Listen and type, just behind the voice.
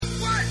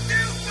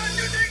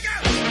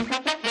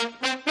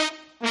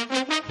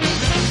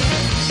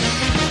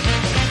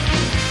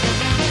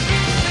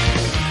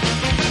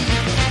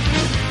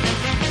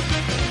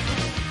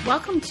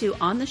to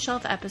On the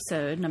Shelf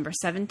episode number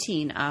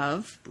 17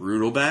 of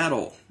Brutal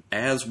Battle.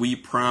 As we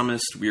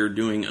promised, we are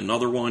doing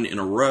another one in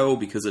a row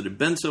because it had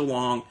been so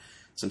long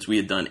since we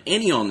had done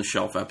any On the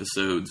Shelf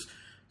episodes.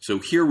 So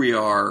here we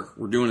are.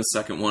 We're doing a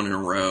second one in a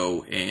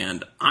row,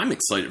 and I'm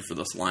excited for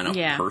this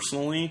lineup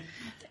personally.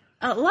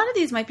 A lot of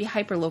these might be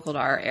hyper-local to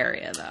our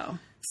area, though.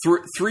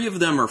 Three of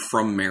them are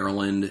from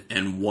Maryland,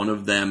 and one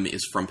of them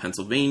is from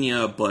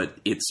Pennsylvania, but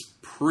it's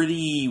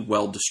pretty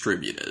well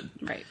distributed.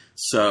 Right.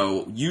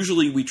 So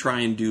usually we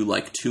try and do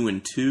like 2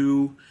 and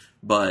 2,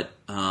 but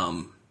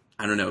I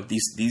don't know.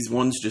 These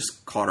ones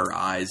just caught our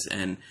eyes,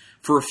 and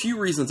for a few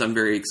reasons I'm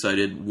very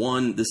excited.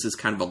 One, this is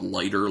kind of a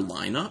lighter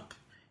lineup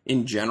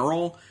in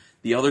general.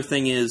 The other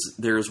thing is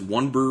there's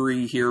one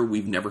brewery here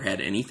we've never had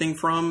anything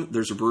from.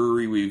 There's a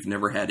brewery we've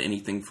never had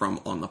anything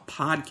from on the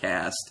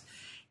podcast.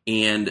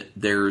 And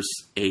there's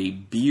a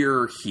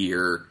beer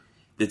here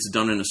that's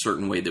done in a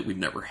certain way that we've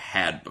never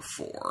had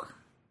before.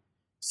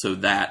 So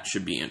that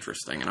should be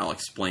interesting, and I'll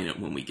explain it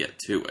when we get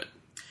to it.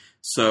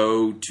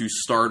 So to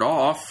start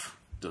off,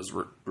 does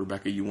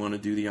Rebecca, you want to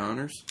do the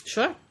honors?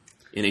 Sure.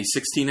 In a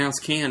 16-ounce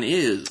can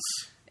is...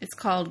 It's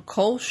called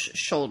Kolsch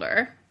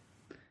Shoulder.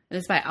 It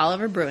is by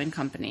Oliver Brewing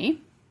Company.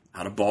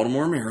 Out of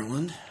Baltimore,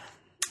 Maryland.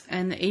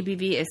 And the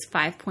ABV is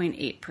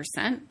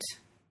 5.8%.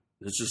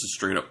 It's just a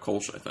straight-up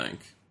Kolsch, I think.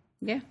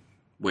 Yeah.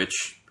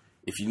 Which,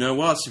 if you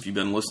know us, if you've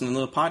been listening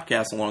to the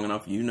podcast long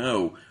enough, you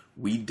know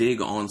we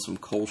dig on some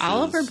Kolsch's.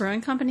 Oliver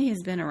Brewing Company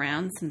has been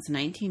around since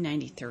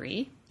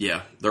 1993.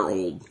 Yeah, they're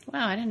old.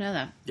 Wow, I didn't know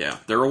that. Yeah,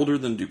 they're older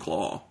than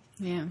Duclaw.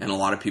 Yeah. And a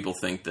lot of people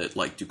think that,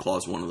 like, Duclaw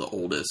is one of the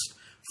oldest.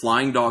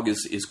 Flying Dog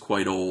is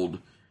quite old.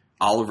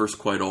 Oliver's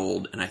quite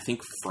old. And I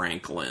think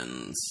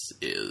Franklin's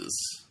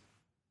is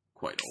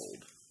quite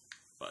old.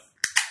 But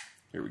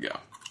here we go.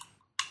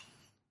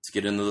 Let's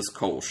get into this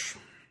Kolsch.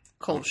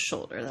 Kolsch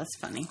Shoulder, that's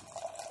funny.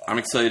 I'm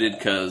excited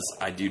because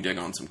I do dig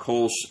on some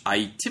Kolsch.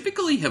 I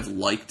typically have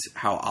liked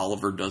how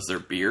Oliver does their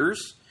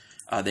beers.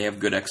 They have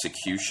good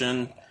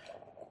execution.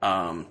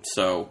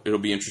 So it'll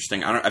be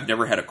interesting. I've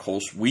never had a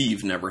Kolsch.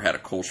 We've never had a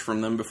Kolsch from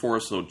them before,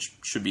 so it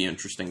should be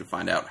interesting to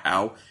find out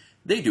how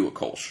they do a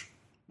Kolsch.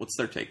 What's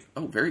their take?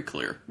 Oh, very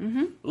clear.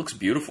 Mm-hmm. It looks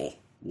beautiful.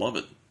 Love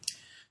it.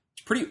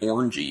 It's pretty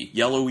orangey.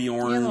 Yellowy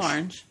orange. Yellow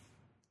orange.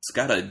 It's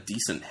got a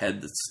decent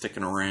head that's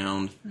sticking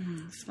around.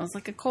 Smells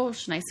like a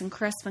Kolsch. Nice and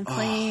crisp and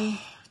clean.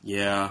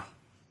 Yeah.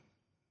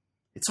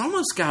 It's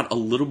almost got a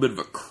little bit of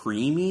a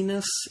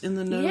creaminess in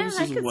the nose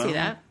as well. Yeah, I could see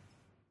that.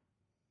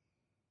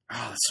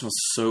 Oh, that smells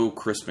so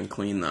crisp and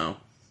clean, though.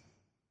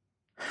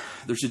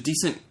 There's a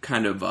decent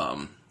kind of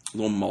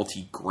little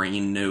malty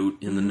grain note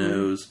in the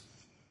nose.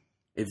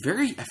 I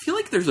feel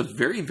like there's a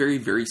very, very,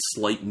 very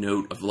slight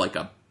note of like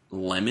a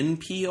lemon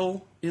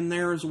peel in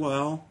there as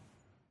well.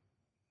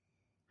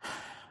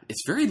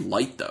 It's very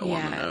light, though,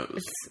 on the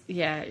nose.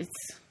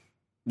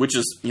 Which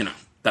is,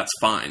 that's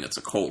fine. It's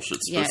a Kolsch.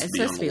 It's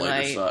supposed to be on the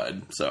lighter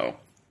side. So,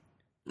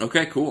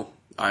 okay, cool.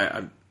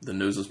 The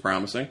nose is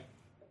promising.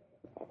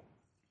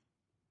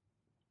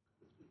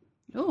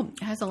 Oh,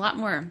 it has a lot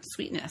more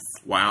sweetness.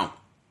 Wow.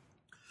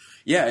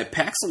 Yeah, it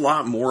packs a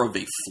lot more of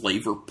a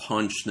flavor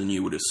punch than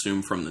you would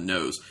assume from the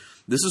nose.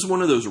 This is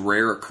one of those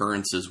rare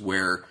occurrences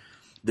where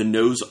the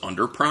nose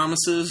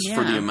underpromises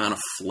for the amount of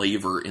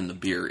flavor in the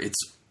beer. It's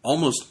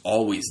almost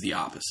always the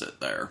opposite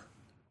there.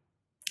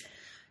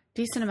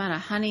 Decent amount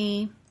of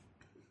honey.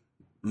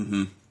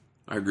 Mm-hmm.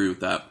 I agree with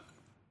that.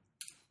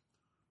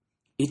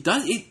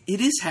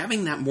 It is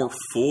having that more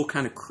full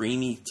kind of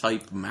creamy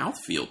type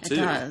mouthfeel too. It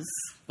does.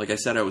 Like I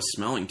said, I was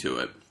smelling to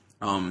it.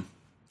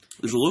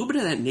 There's a little bit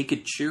of that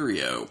Naked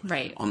Cheerio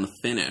on the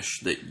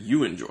finish that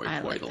you enjoy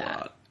quite a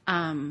lot.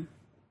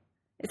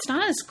 It's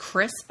not as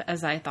crisp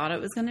as I thought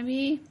it was going to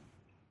be.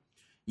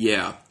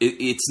 Yeah,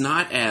 it's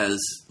not as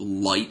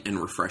light and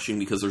refreshing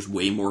because there's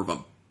way more of a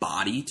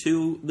body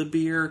to the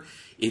beer.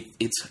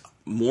 It's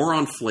more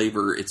on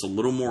flavor. It's a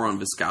little more on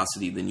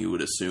viscosity than you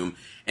would assume.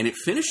 And it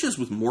finishes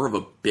with more of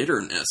a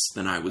bitterness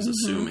than I was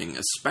assuming,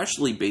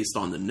 especially based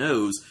on the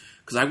nose.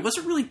 Because I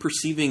wasn't really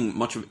perceiving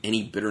much of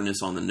any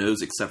bitterness on the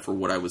nose except for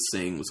what I was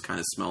saying was kind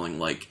of smelling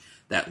like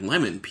that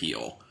lemon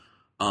peel.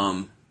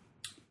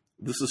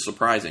 This is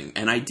surprising.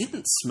 And I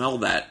didn't smell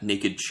that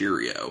Naked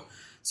Cheerio.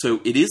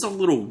 So it is a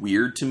little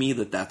weird to me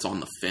that that's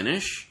on the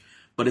finish.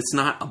 But it's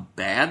not a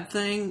bad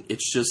thing.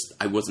 It's just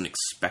I wasn't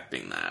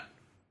expecting that.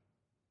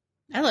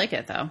 I like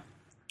it, though.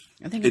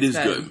 I think it is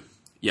good.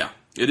 Yeah,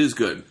 it is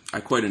good.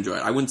 I quite enjoy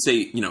it. I wouldn't say,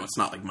 it's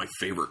not like my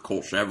favorite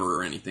Kolsch ever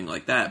or anything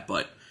like that.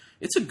 But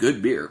it's a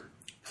good beer.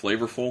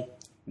 Flavorful.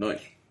 Nice.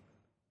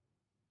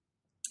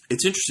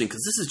 It's interesting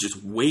because this is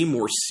just way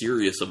more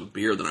serious of a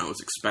beer than I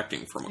was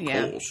expecting from a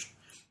Kolsch.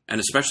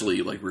 And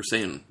especially, like we were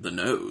saying, the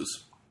nose.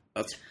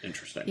 That's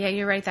interesting. Yeah,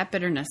 you're right. That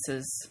bitterness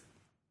is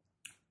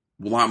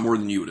a lot more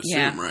than you would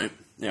assume, right?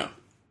 Yeah.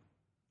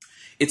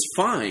 It's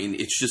fine.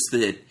 It's just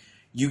that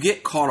you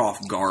get caught off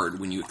guard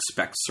when you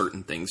expect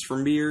certain things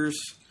from beers,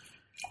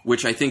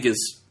 which I think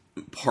is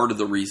part of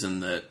the reason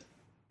that,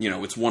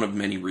 it's one of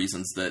many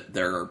reasons that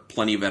there are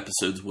plenty of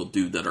episodes we'll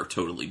do that are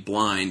totally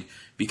blind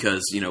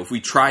because, if we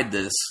tried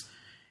this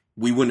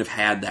we wouldn't have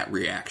had that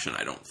reaction,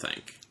 I don't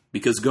think.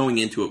 Because going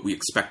into it, we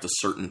expect a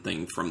certain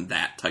thing from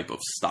that type of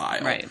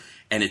style. Right.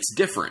 And it's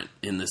different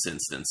in this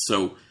instance.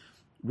 So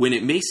when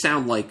it may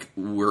sound like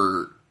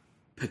we're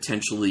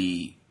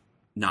potentially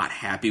not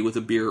happy with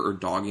a beer or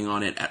dogging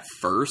on it at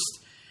first,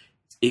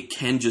 it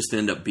can just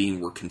end up being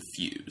we're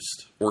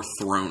confused or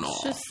thrown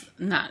off. Just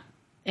not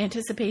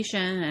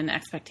anticipation and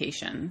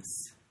expectations.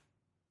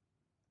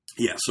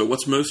 Yeah, so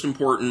what's most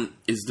important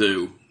is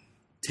to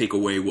take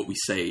away what we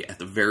say at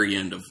the very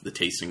end of the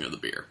tasting of the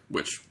beer,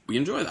 which we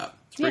enjoy that.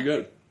 It's pretty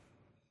good.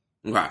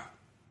 Okay.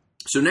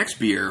 So next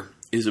beer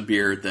is a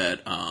beer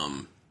that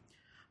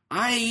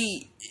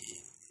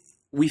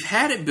we've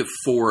had it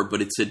before,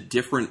 but it's a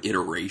different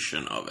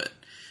iteration of it.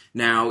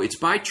 Now, it's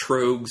by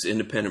Troegs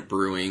Independent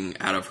Brewing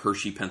out of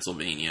Hershey,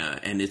 Pennsylvania,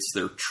 and it's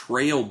their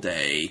Trail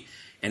Day,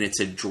 and it's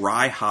a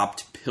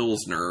dry-hopped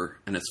Pilsner,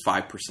 and it's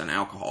 5%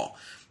 alcohol.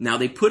 Now,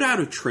 they put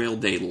out a Trail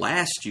Day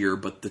last year,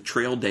 but the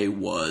Trail Day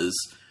was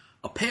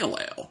a pale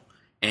ale.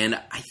 And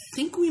I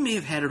think we may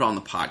have had it on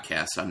the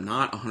podcast. I'm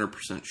not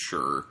 100%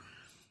 sure.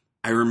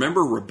 I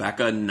remember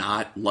Rebecca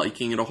not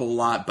liking it a whole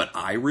lot, but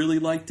I really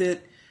liked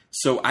it.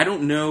 So I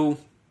don't know.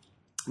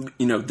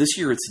 You know, this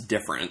year it's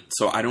different.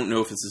 So I don't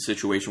know if it's a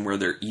situation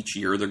where each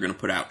year they're going to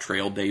put out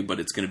Trail Day, but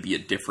it's going to be a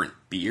different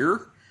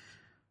beer.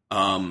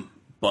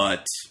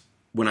 But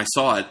when I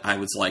saw it, I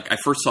was like, I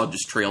first saw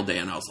just Trail Day,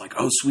 and I was like,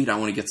 oh, sweet, I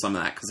want to get some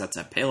of that because that's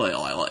that pale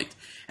ale I liked.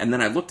 And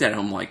then I looked at it,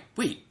 and I'm like,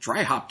 wait,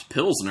 dry hopped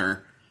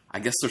Pilsner? I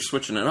guess they're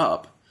switching it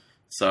up.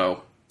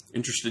 So,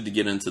 interested to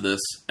get into this,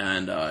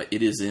 and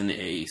it is in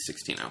a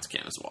 16-ounce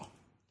can as well.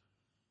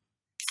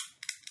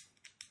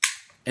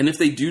 And if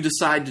they do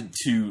decide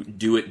to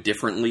do it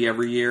differently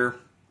every year,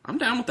 I'm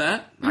down with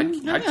that.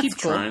 I'd keep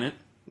trying it.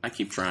 I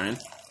keep trying.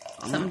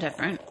 Something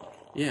different.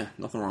 Yeah,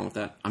 nothing wrong with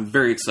that. I'm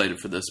very excited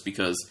for this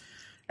because,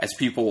 as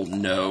people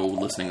know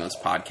listening to this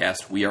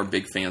podcast, we are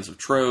big fans of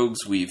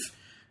Troegs. We've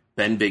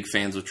been big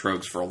fans of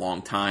Troegs for a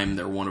long time.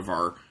 They're one of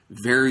our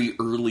very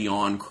early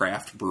on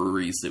craft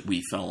breweries that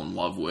we fell in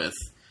love with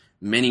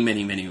many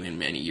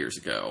years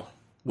ago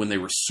when they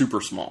were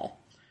super small.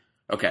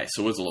 Okay,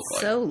 so what does it look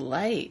like? So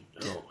light.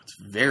 Oh, it's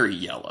very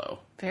yellow.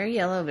 Very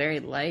yellow, very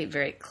light,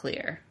 very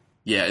clear.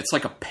 Yeah, it's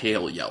like a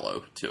pale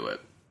yellow to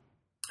it.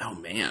 Oh,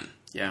 man.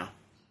 Yeah.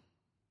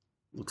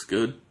 Looks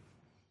good.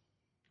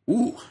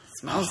 Ooh.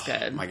 Smells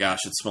good. My gosh,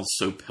 it smells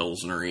so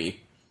Pilsner-y.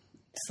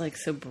 It's like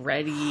so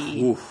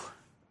bready. Ooh.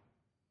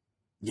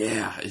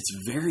 Yeah, it's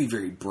very,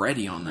 very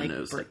bready on the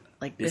nose.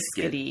 Like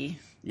biscuity.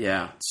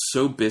 Yeah, it's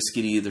so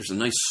biscuity. There's a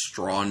nice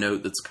straw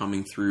note that's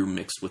coming through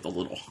mixed with a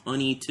little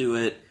honey to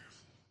it.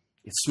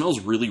 It smells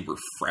really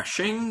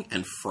refreshing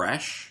and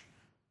fresh.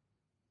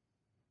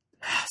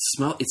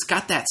 It's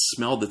got that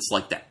smell that's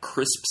like that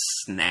crisp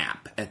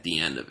snap at the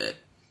end of it.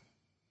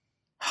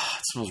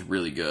 It smells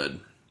really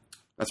good.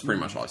 That's pretty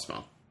much all I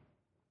smell.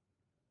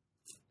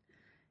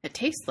 It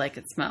tastes like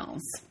it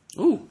smells.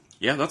 Ooh,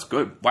 yeah, that's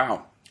good.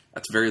 Wow.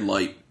 That's very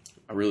light.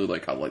 I really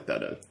like how light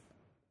that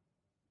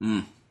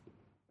is.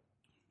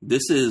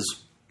 This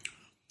is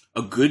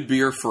a good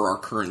beer for our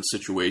current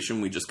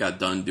situation. We just got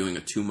done doing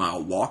a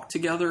 2-mile walk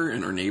together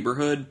in our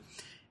neighborhood.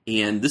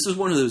 And this is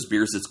one of those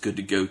beers that's good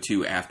to go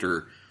to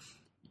after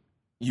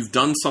you've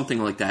done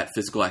something like that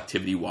physical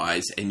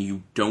activity-wise, and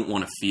you don't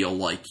want to feel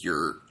like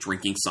you're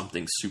drinking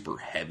something super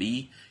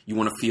heavy. You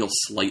want to feel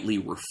slightly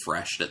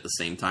refreshed at the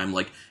same time.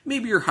 Like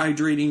maybe you're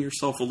hydrating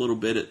yourself a little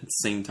bit at the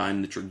same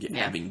time that you're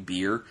having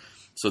beer.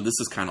 So this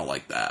is kind of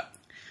like that.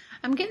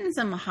 I'm getting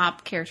some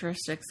hop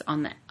characteristics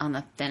on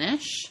the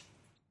finish.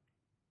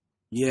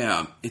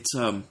 Yeah, it's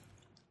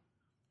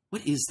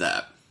what is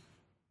that?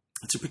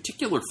 It's a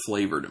particular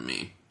flavor to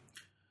me.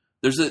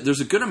 There's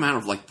a good amount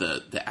of like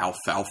the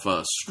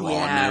alfalfa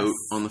straw note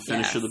on the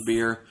finish of the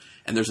beer,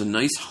 and there's a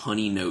nice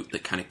honey note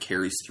that kind of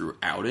carries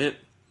throughout it.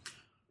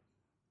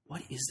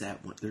 What is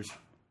that? There's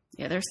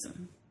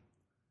some.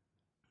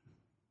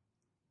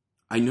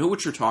 I know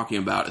what you're talking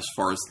about as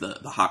far as the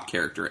hop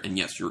character, and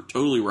yes, you're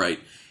totally right.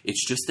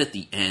 It's just at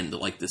the end,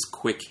 like this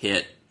quick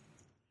hit.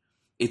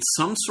 It's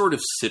some sort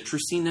of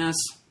citrusiness.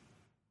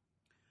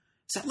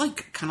 Is that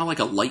like kind of like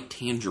a light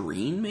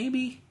tangerine,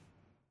 maybe?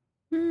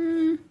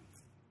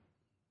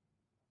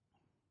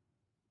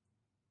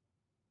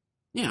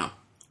 Yeah.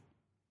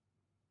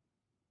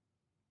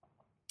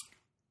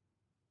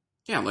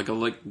 Yeah, like a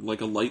light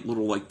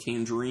little like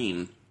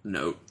tangerine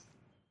note.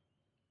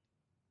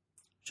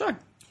 Sure.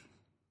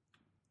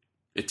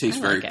 It tastes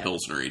very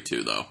Pilsner-y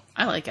too, though.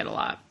 I like it a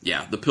lot.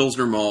 Yeah, the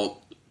Pilsner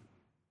malt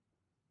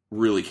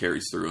really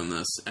carries through in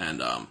this,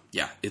 and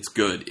it's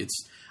good.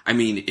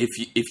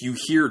 If you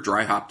hear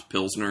dry hopped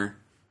Pilsner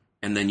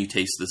and then you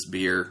taste this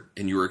beer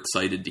and you were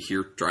excited to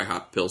hear dry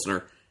hopped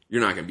Pilsner,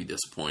 you're not going to be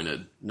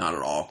disappointed. Not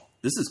at all.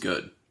 This is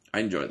good. I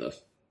enjoy this.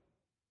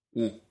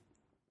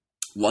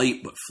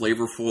 Light but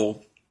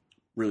flavorful,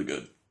 really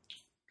good.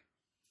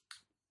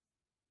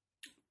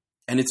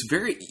 And it's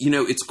very,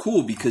 it's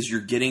cool because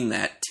you're getting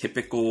that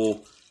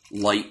typical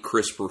light,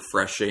 crisp,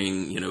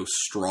 refreshing,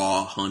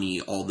 straw, honey,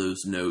 all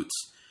those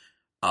notes.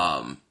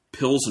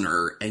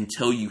 Pilsner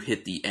until you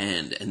hit the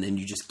end, and then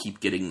you just keep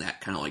getting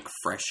that kind of like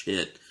fresh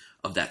hit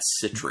of that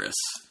citrus.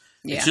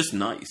 Yeah. It's just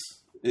nice.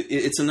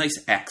 It's a nice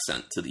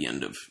accent to the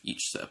end of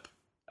each sip.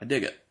 I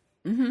dig it.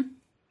 Mm-hmm.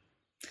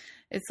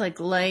 It's like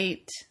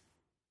light,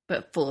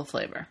 but full of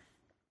flavor.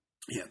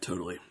 Yeah,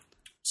 totally.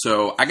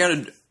 So I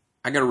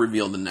gotta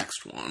reveal the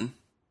next one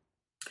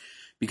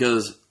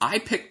because I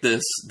picked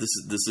this.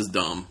 This is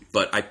dumb,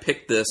 but I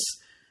picked this.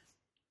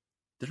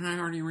 Didn't I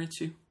already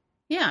rinse you?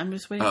 Yeah, I'm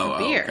just waiting for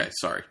beer. Okay,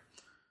 sorry.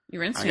 You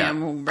rinsed me.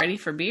 I'm ready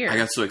for beer. I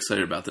got so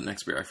excited about the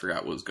next beer, I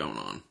forgot what was going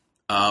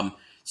on.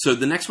 So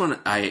the next one,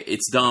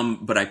 it's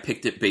dumb, but I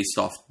picked it based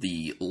off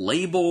the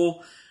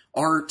label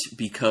art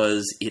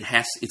because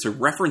it's a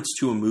reference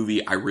to a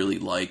movie I really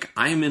like.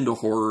 I am into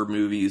horror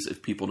movies.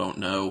 If people don't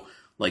know,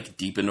 like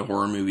deep into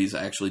horror movies,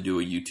 I actually do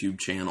a YouTube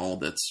channel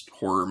that's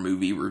horror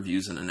movie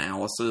reviews and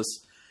analysis.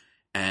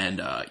 And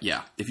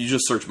if you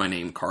just search my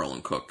name,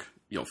 Carlin Cook,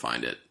 you'll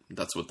find it.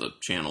 That's what the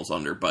channel's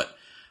under. But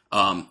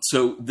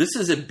so this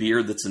is a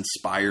beer that's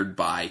inspired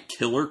by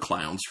Killer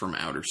Clowns from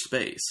Outer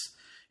Space,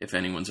 if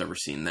anyone's ever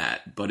seen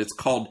that. But it's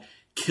called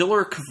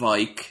Killer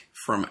Kvike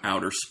from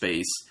Outer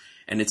Space,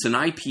 and it's an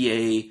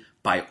IPA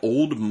by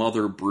Old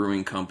Mother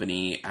Brewing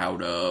Company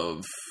out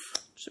of...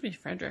 Should be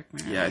Frederick,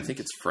 Maryland. Yeah, I think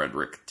it's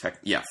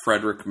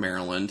Frederick,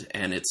 Maryland,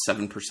 and it's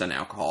 7%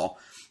 alcohol.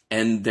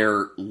 And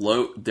their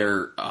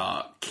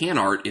can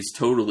art is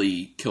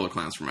totally Killer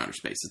Clowns from Outer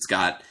Space. It's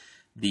got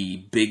the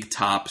big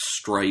top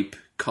stripe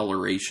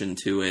coloration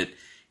to it.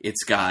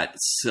 It's got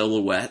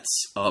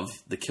silhouettes of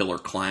the killer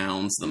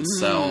clowns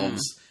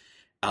themselves.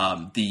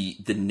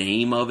 The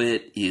name of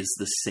it is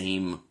the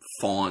same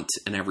font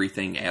and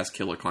everything as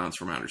Killer Clowns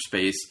from Outer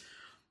Space.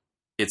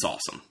 It's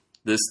awesome.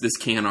 This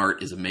can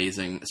art is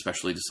amazing,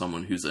 especially to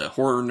someone who's a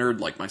horror nerd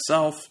like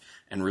myself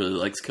and really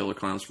likes Killer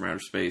Clowns from Outer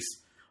Space.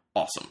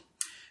 Awesome.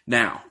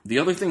 Now, the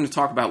other thing to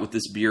talk about with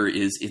this beer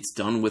is it's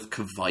done with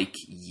Kvike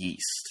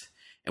yeast.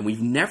 And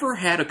we've never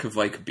had a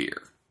Kvike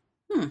beer.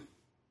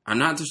 I'm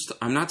not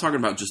talking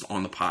about just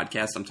on the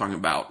podcast. I'm talking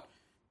about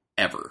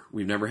ever.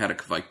 We've never had a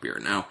Kvike beer.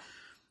 Now,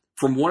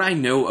 from what I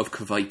know of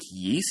Kvike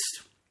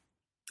yeast,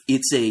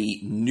 it's a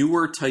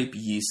newer type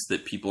yeast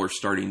that people are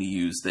starting to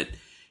use that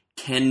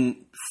can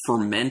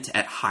ferment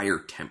at higher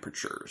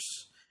temperatures.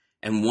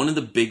 And one of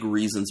the big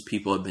reasons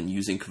people have been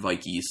using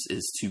Kvike yeast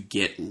is to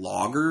get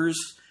lagers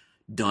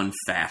done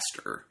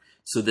faster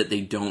so that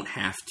they don't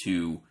have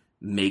to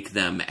make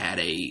them at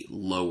a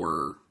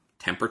lower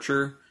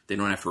temperature. They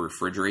don't have to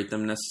refrigerate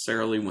them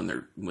necessarily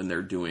when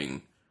they're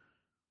doing,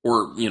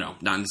 or,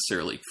 not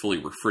necessarily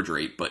fully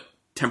refrigerate, but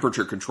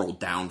temperature control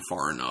down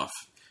far enough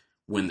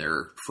when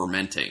they're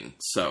fermenting.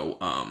 So,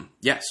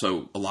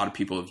 so a lot of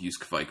people have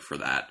used Kvike for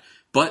that,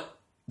 but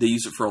they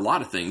use it for a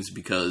lot of things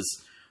because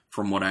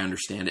from what I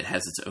understand, it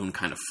has its own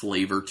kind of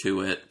flavor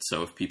to it.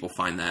 So if people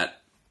find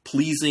that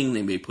pleasing,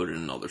 they may put it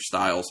in other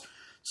styles.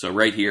 So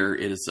right here,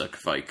 it is a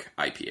Kvike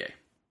IPA.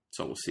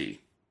 So we'll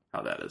see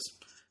how that is.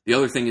 The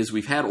other thing is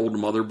we've had Old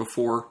Mother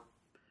before,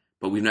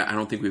 but I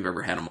don't think we've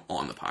ever had them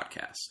on the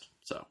podcast.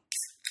 So.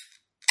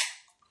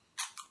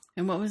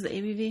 And what was the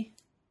ABV?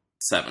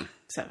 7.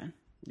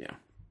 Yeah.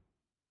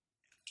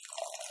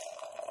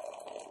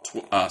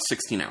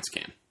 16-ounce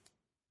can.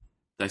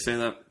 Did I say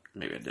that?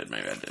 Maybe I did.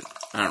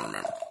 I don't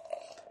remember.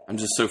 I'm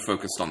just so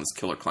focused on this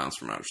Killer Clowns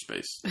from Outer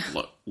Space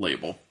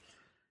label.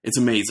 It's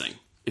amazing.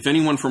 If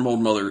anyone from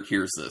Old Mother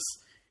hears this,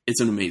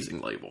 it's an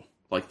amazing label.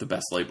 Like the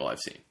best label I've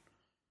seen.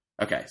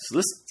 Okay, so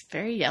this... It's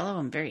very yellow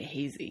and very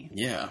hazy.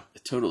 Yeah,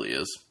 it totally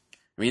is.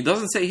 I mean, it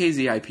doesn't say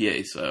hazy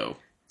IPA, so...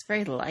 It's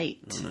very light.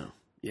 I don't know.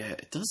 Yeah,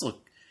 it does look...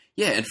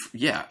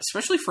 Yeah,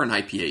 especially for an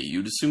IPA,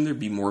 you'd assume there'd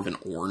be more of an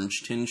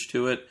orange tinge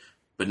to it.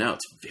 But no,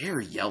 it's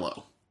very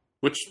yellow.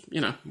 Which,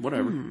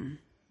 whatever.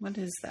 What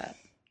is that?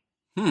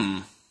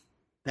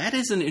 That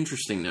is an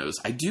interesting nose.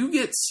 I do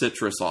get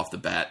citrus off the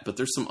bat, but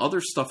there's some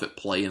other stuff at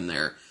play in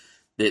there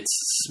that's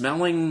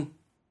smelling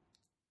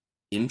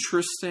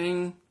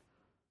interesting,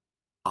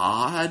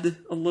 odd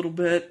a little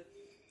bit.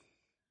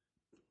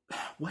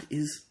 What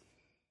is...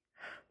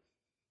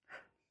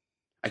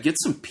 I get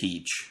some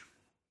peach.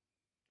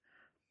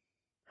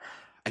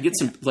 I get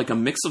some, like a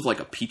mix of like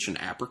a peach and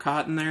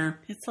apricot in there.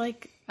 It's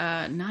like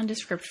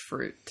nondescript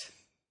fruit.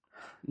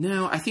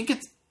 No, I think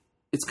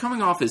it's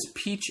coming off as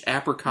peach,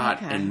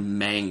 apricot, and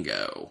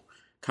mango,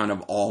 kind of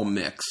all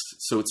mixed.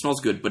 So it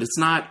smells good, but it's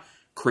not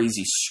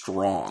crazy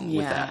strong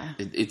with that.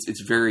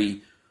 It's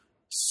very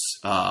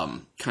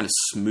kind of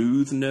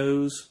smooth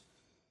nose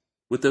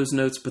with those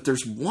notes. But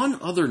there's one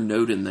other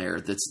note in there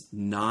that's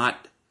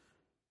not...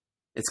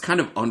 It's kind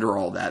of under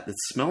all that.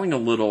 That's smelling a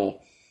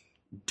little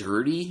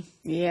dirty.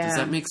 Yeah. Does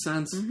that make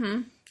sense?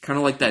 Mm-hmm. Kind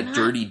of like that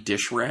dirty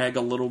dish rag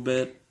a little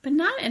bit. But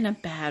not in a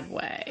bad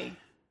way.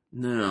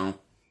 No.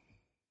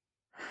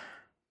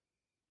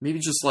 Maybe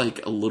just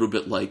like a little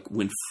bit like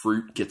when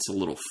fruit gets a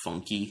little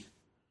funky.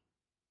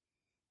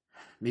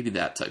 Maybe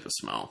that type of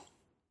smell.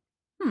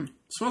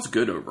 Smells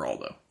good overall,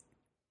 though.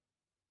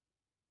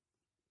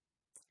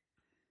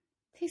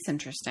 Tastes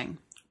interesting.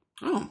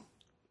 Oh.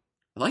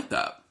 I like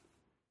that.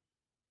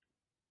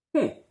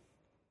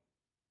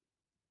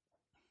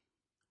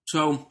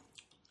 So,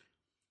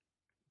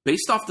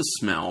 based off the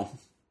smell,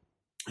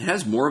 it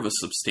has more of a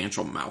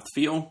substantial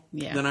mouthfeel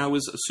than I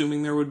was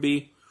assuming there would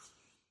be.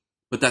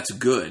 But that's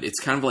good. It's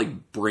kind of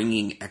like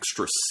bringing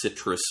extra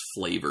citrus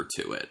flavor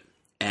to it.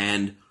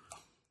 And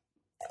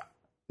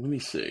let me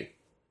see.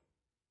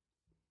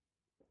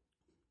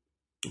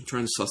 I'm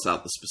trying to suss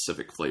out the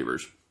specific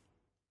flavors.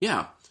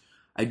 Yeah.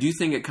 I do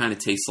think it kind of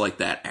tastes like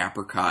that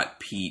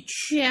apricot,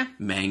 peach,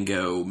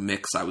 mango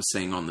mix I was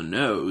saying on the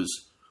nose.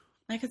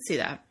 I could see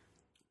that.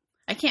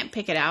 I can't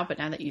pick it out, but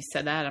now that you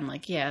said that, I'm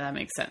like, yeah, that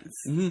makes sense.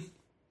 Mm-hmm.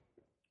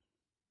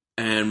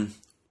 And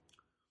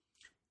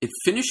it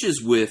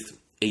finishes with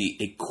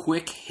a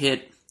quick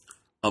hit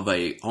of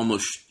a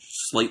almost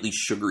slightly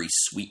sugary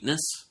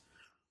sweetness,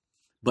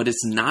 but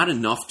it's not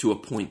enough to a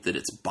point that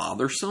it's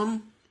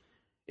bothersome.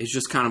 It's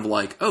just kind of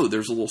like, oh,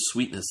 there's a little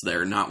sweetness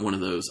there, not one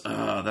of those,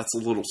 that's a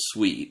little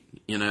sweet.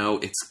 You know,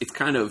 it's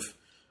kind of,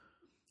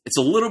 it's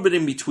a little bit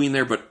in between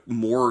there, but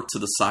more to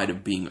the side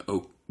of being,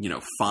 you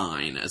know,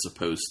 fine as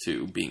opposed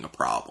to being a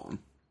problem.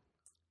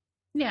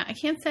 Yeah, I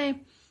can't say.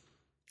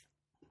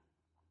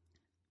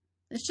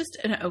 It's just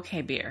an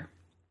okay beer.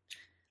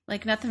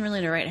 Like, nothing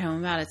really to write home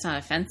about. It's not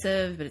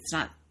offensive, but it's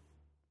not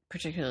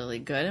particularly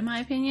good, in my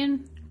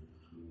opinion.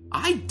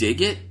 I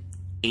dig it,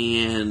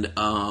 and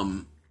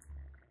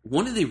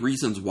one of the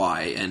reasons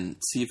why, and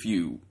see if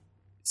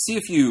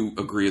you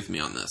agree with me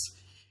on this,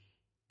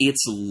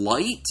 it's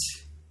light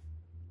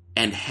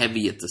and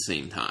heavy at the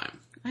same time.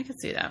 I could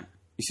see that.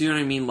 You see what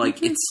I mean?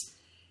 Like,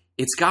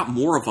 it's got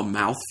more of a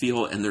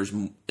mouthfeel, and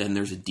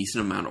there's a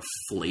decent amount of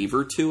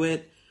flavor to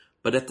it,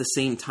 but at the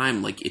same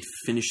time, like, it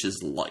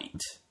finishes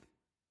light.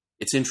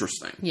 It's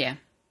interesting. Yeah,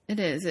 it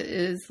is. It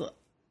is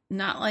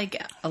not like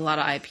a lot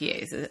of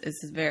IPAs.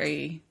 It's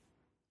very...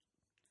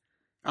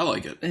 I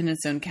like it. In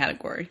its own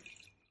category.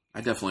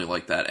 I definitely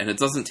like that. And it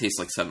doesn't taste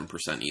like 7%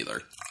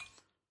 either.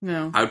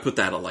 No. I would put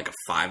that at like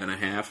a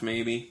 5.5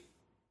 maybe.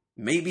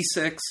 Maybe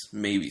 6.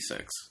 Maybe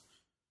 6.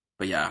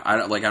 But yeah, I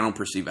don't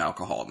perceive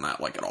alcohol in that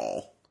like at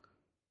all.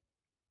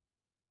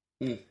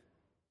 Mm.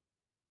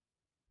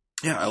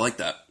 Yeah, I like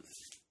that.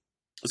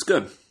 It's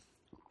good.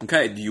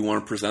 Okay, do you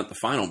want to present the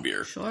final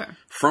beer? Sure.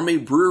 From a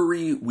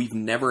brewery we've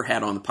never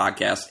had on the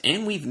podcast,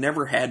 and we've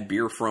never had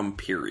beer from,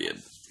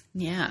 period.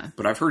 Yeah.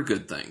 But I've heard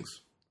good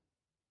things.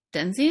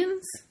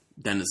 Denizens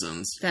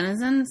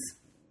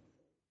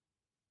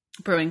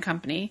Brewing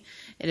Company.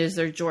 It is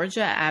their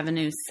Georgia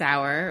Avenue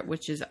Sour,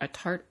 which is a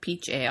tart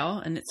peach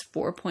ale, and it's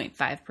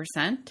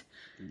 4.5%.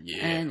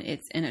 Yeah. And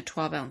it's in a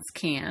 12-ounce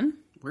can.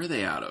 Where are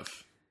they out of?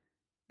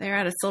 They're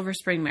out of Silver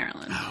Spring,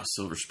 Maryland. Oh,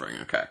 Silver Spring,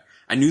 okay.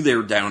 I knew they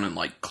were down in,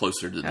 like,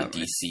 closer to the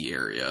D.C.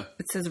 area.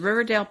 It says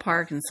Riverdale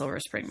Park in Silver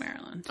Spring,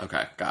 Maryland.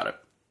 Okay, got it.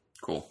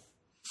 Cool.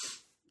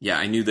 Yeah,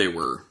 I knew they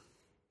were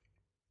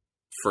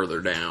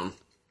further down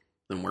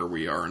than where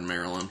we are in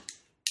Maryland.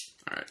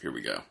 All right, here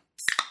we go.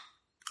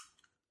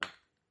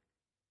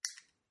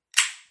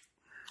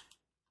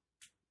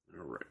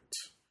 All right.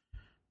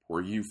 Pour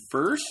you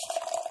first.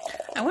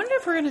 I wonder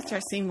if we're going to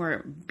start seeing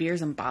more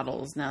beers in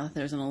bottles now that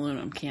there's an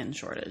aluminum can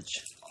shortage.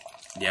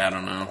 Yeah, I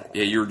don't know.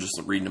 Yeah, you were just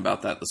reading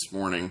about that this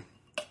morning.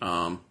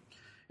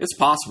 It's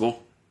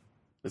possible.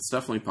 It's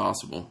definitely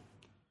possible.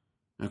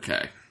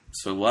 Okay,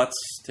 so let's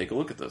take a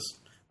look at this.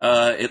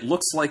 It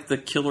looks like the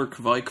Killer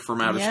Kvike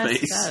from outer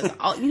space. It does.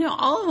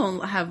 All of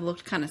them have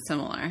looked kind of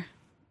similar.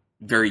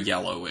 Very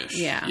yellowish.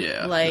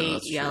 Yeah. Light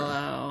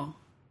yellow. True.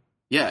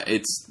 Yeah,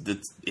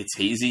 it's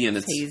hazy and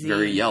it's hazy.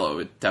 Very yellow.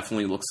 It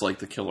definitely looks like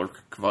the Killer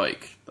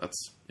Kvike.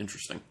 That's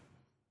interesting.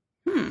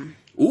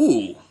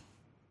 Ooh.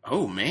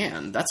 Oh,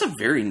 man. That's a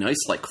very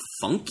nice, like,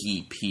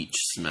 funky peach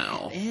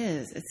smell. It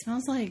is. It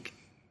smells like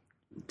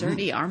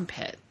dirty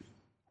armpit.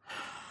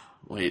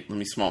 Wait, let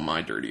me smell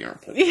my dirty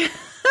armpit.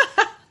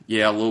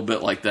 Yeah, a little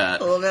bit like that.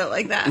 A little bit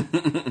like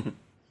that.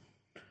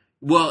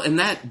 Well, and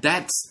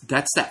that's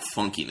that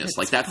funkiness. It's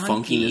like, that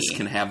funky. funkiness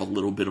can have a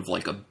little bit of,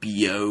 like, a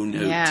BO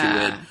note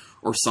to it.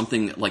 Or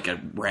something like a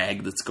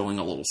rag that's going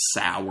a little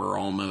sour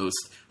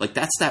almost. Like,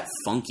 that's that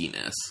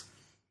funkiness.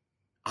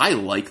 I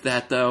like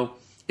that, though.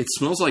 It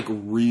smells like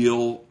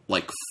real,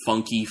 like,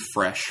 funky,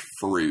 fresh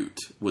fruit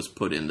was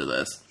put into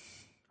this.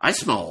 I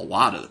smell a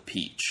lot of the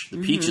peach.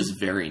 The peach is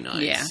very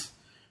nice. Yeah.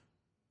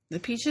 The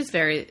peach is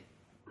very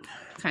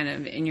kind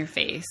of in your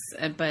face,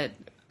 but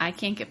I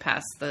can't get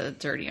past the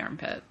dirty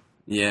armpit.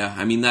 Yeah,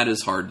 I mean, that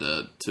is hard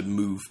to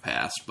move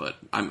past, but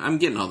I'm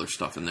getting other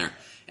stuff in there.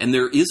 And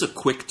there is a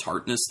quick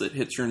tartness that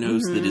hits your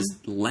nose that is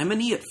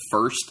lemony at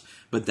first,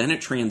 but then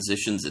it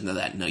transitions into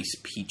that nice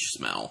peach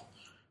smell.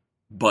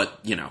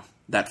 But,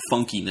 that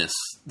funkiness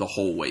the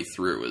whole way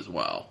through as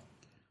well.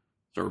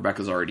 So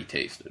Rebecca's already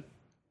tasted.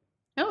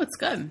 Oh, it's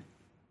good.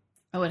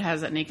 Oh, it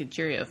has that Naked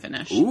Cheerio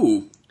finish.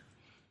 Ooh.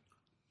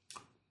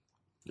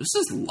 This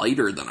is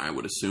lighter than I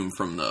would assume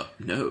from the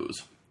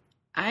nose.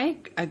 I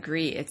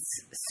agree. It's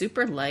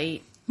super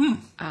light.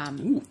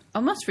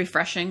 Almost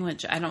refreshing,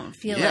 which I don't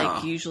feel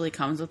like usually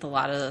comes with a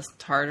lot of those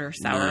tart or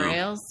sour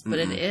ales, but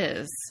it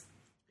is.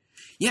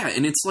 Yeah,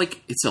 and it's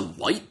a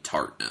light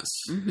tartness.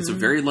 It's a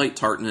very light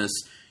tartness.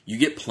 You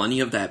get plenty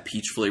of that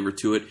peach flavor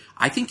to it.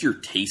 I think you're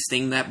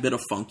tasting that bit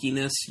of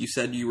funkiness you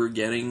said you were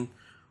getting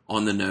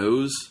on the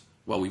nose.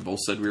 Well, we both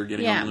said we were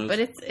getting on the nose.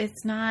 Yeah, but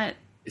it's not...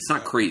 It's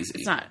not crazy.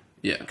 It's not.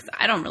 Yeah. Because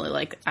I don't really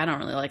like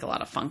a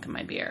lot of funk in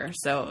my beer.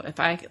 So if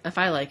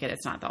I like it,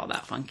 it's not all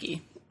that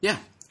funky. Yeah.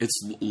 It's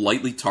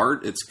lightly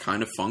tart. It's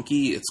kind of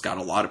funky. It's got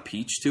a lot of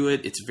peach to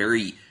it. It's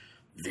very,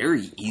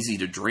 very easy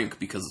to drink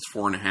because it's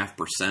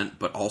 4.5%,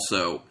 but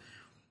also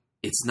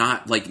it's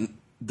not like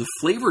the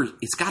flavor.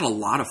 It's got a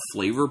lot of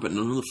flavor, but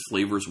none of the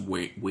flavors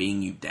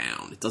weighing you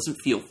down. It doesn't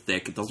feel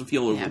thick. It doesn't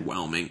feel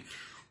overwhelming.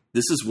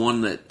 This is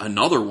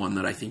another one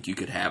that I think you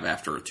could have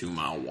after a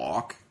 2-mile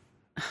walk.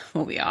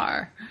 Well, we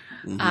are.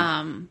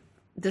 Mm-hmm.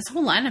 This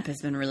whole lineup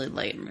has been really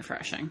light and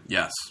refreshing.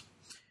 Yes.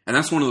 And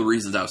that's one of the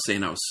reasons I was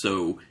saying I was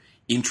so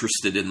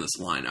interested in this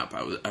lineup.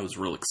 I was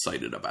real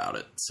excited about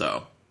it.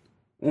 So,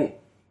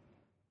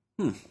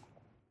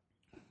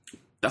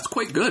 that's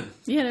quite good.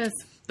 Yeah, it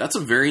is. That's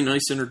a very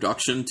nice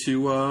introduction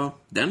to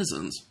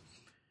Denizens.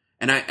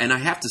 And I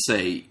have to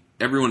say,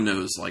 everyone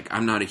knows, like,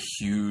 I'm not a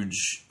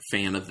huge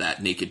fan of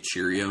that Naked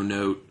Cheerio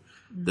note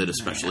that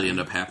especially end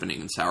up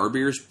happening in sour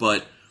beers,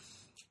 but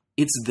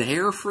it's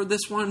there for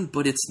this one,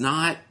 but it's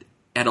not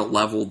at a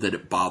level that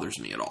it bothers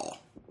me at all.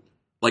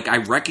 Like, I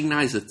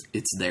recognize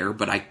it's there,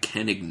 but I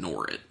can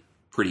ignore it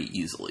pretty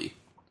easily.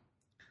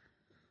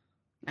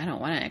 I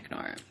don't want to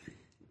ignore it.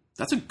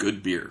 That's a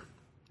good beer.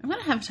 I'm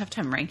going to have a tough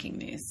time ranking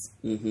these.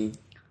 Mm-hmm.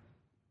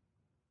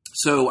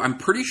 So, I'm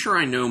pretty sure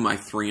I know my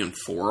 3 and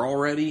 4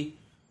 already,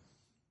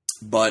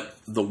 but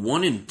the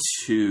 1 and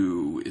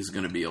 2 is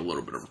going to be a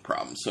little bit of a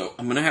problem. So,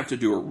 I'm going to have to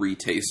do a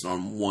retaste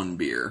on one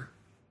beer.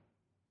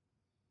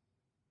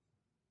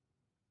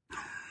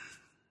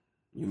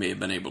 You may have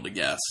been able to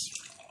guess.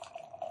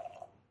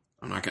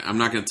 I'm not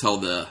going to tell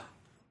the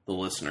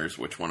listeners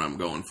which one I'm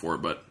going for,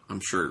 but I'm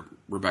sure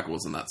Rebecca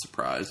wasn't that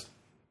surprised.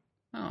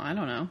 Oh, I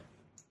don't know.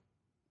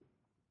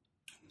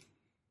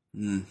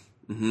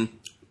 Mm-hmm.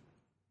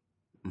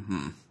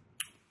 Mm-hmm.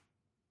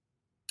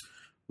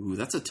 Ooh,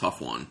 that's a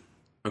tough one.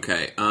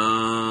 Okay.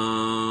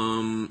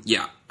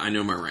 Yeah, I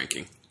know my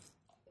ranking.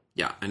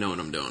 Yeah, I know what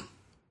I'm doing.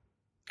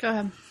 Go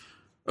ahead.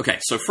 Okay,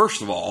 so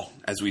first of all,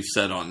 as we've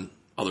said on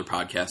other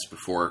podcasts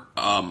before,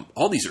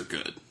 all these are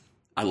good.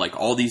 I like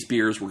all these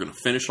beers. We're going to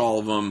finish all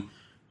of them.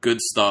 Good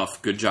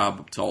stuff. Good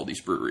job to all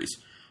these breweries.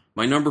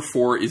 My number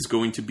 4 is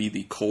going to be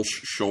the Kolsch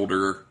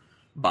Shoulder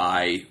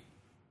by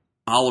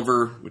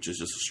Oliver, which is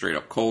just a straight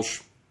up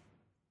Kolsch.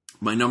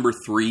 My number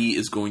 3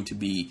 is going to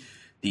be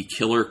the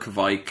Killer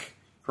Kvike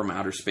from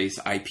Outer Space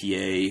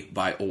IPA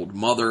by Old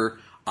Mother.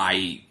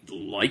 I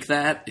like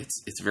that.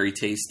 It's very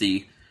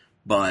tasty,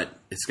 but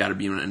it's got to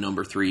be at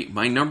number 3.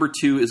 My number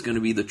 2 is going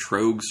to be the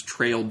Trogs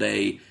Trail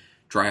Day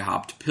Dry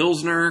Hopped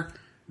Pilsner.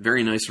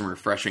 Very nice and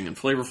refreshing and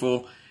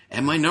flavorful.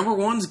 And my number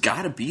 1's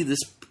got to be this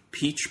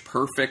Peach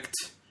Perfect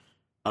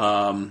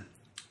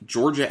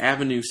Georgia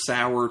Avenue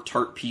Sour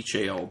Tart Peach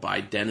Ale by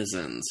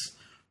Denizens.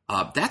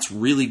 That's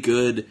really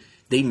good.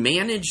 They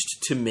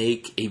managed to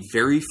make a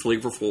very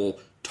flavorful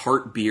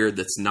tart beer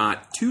that's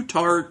not too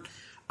tart.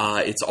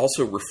 It's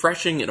also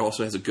refreshing. It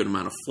also has a good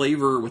amount of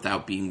flavor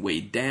without being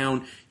weighed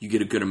down. You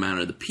get a good amount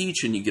of the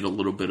peach and you get a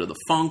little bit of the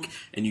funk.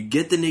 And you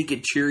get the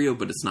Naked Cheerio,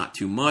 but it's not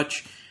too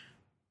much.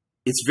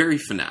 It's very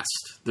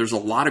finessed. There's a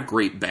lot of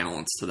great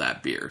balance to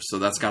that beer. So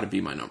that's got to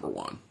be my number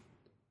 1.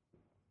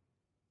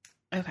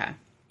 Okay.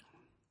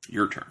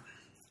 Your turn.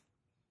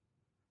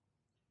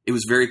 It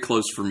was very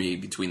close for me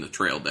between the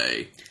Trail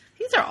Day.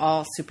 These are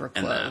all super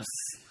close.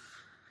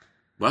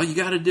 Well, you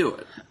got to do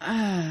it.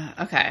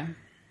 Okay.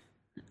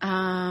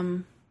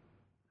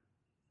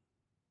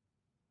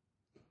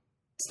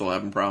 Still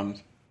having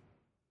problems?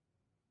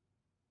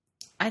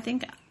 I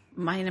think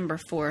my number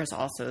 4 is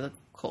also the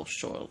Kolsch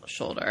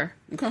Shoulder.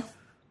 Okay.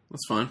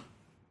 That's fine.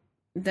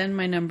 Then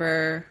my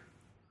number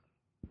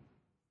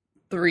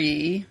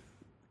 3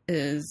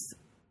 is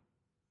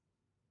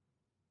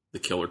the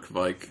Killer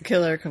Kvike.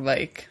 Killer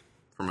Kvike.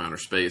 From Outer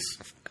Space.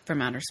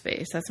 From Outer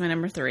Space. That's my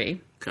number 3.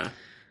 Okay.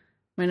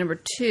 My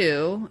number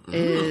 2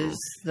 is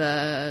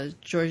the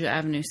Georgia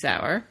Avenue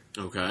Sour.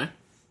 Okay.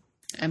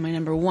 And my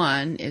number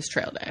 1 is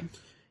Trail Day.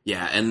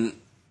 Yeah, and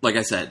like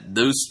I said,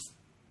 those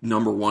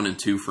number 1 and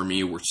 2 for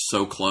me were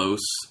so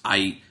close.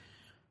 I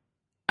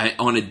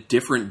on a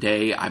different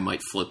day I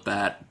might flip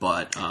that,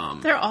 but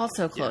they're all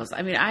so close. Yeah.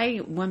 I mean,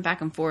 I went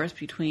back and forth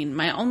between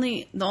the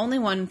only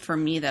one for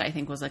me that I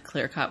think was a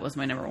clear cut was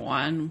my number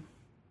 1.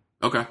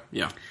 Okay,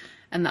 yeah.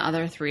 And the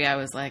other 3 I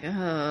was like,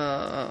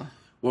 oh.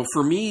 Well,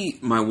 for me,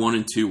 my 1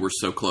 and 2 were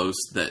so close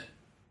that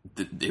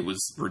it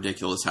was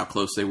ridiculous how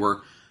close they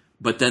were.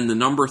 But then the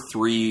number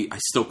 3 I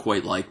still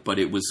quite like, but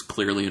it was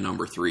clearly a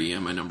number 3,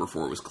 and my number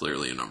 4 was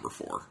clearly a number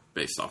 4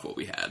 based off what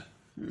we had.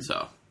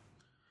 So,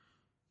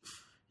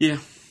 yeah.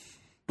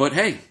 But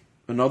hey,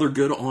 another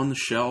good on the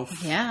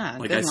shelf. Yeah,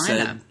 like good I lineup.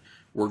 said,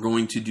 we're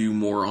going to do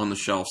more on the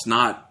shelves.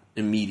 Not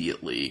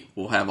immediately.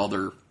 We'll have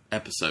other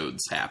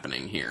episodes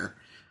happening here.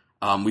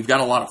 We've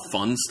got a lot of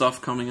fun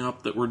stuff coming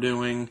up that we're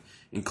doing,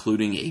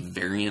 including a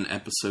variant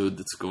episode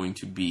that's going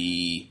to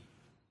be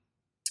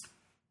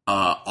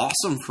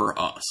Awesome for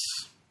us,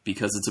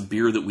 because it's a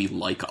beer that we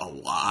like a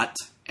lot,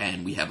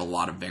 and we have a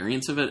lot of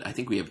variants of it. I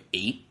think we have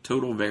 8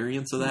 total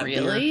variants of that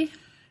beer. Really?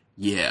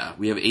 Yeah,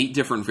 we have 8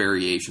 different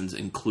variations,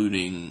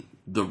 including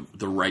the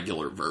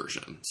regular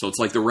version. So it's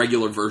like the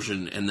regular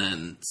version and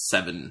then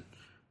 7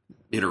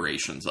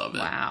 iterations of it.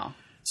 Wow.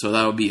 So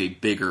that'll be a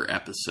bigger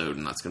episode,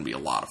 and that's going to be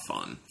a lot of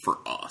fun for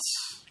us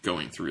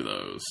going through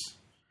those.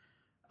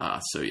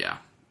 So yeah.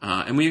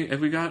 And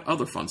we got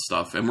other fun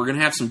stuff. And we're going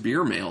to have some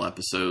beer mail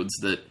episodes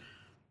that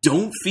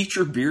don't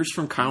feature beers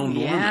from Kyle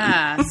Norman.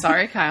 Yeah,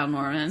 sorry, Kyle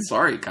Norman.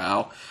 Sorry,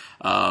 Kyle.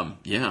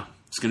 Yeah,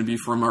 it's going to be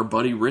from our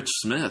buddy Rich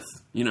Smith,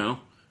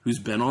 who's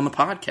been on the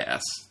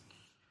podcast.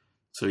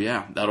 So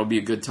yeah, that'll be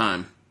a good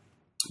time.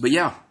 But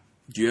yeah,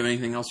 do you have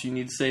anything else you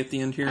need to say at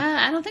the end here?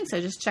 I don't think so.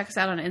 Just check us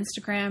out on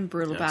Instagram,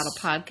 Brutal Battle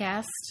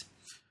Podcast.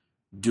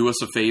 Do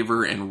us a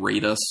favor and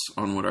rate us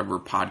on whatever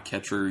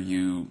podcatcher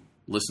you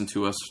listen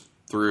to us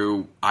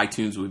through.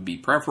 iTunes would be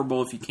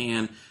preferable if you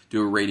can.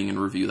 Do a rating and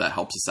review. That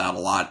helps us out a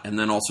lot. And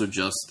then also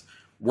just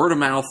word of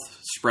mouth,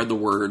 spread the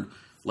word,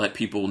 let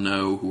people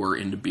know who are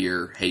into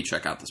beer, hey,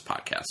 check out this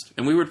podcast.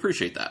 And we would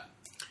appreciate that,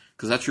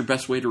 because that's your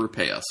best way to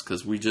repay us,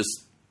 because we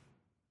just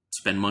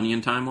spend money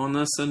and time on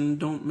this and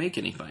don't make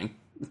anything.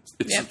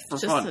 It's for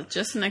fun.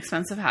 Just an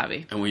expensive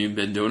hobby. And we've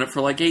been doing it for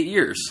like 8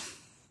 years.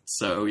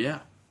 So, yeah.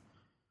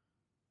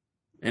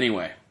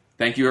 Anyway,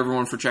 thank you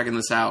everyone for checking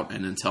this out,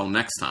 and until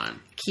next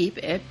time, keep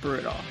it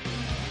brutal.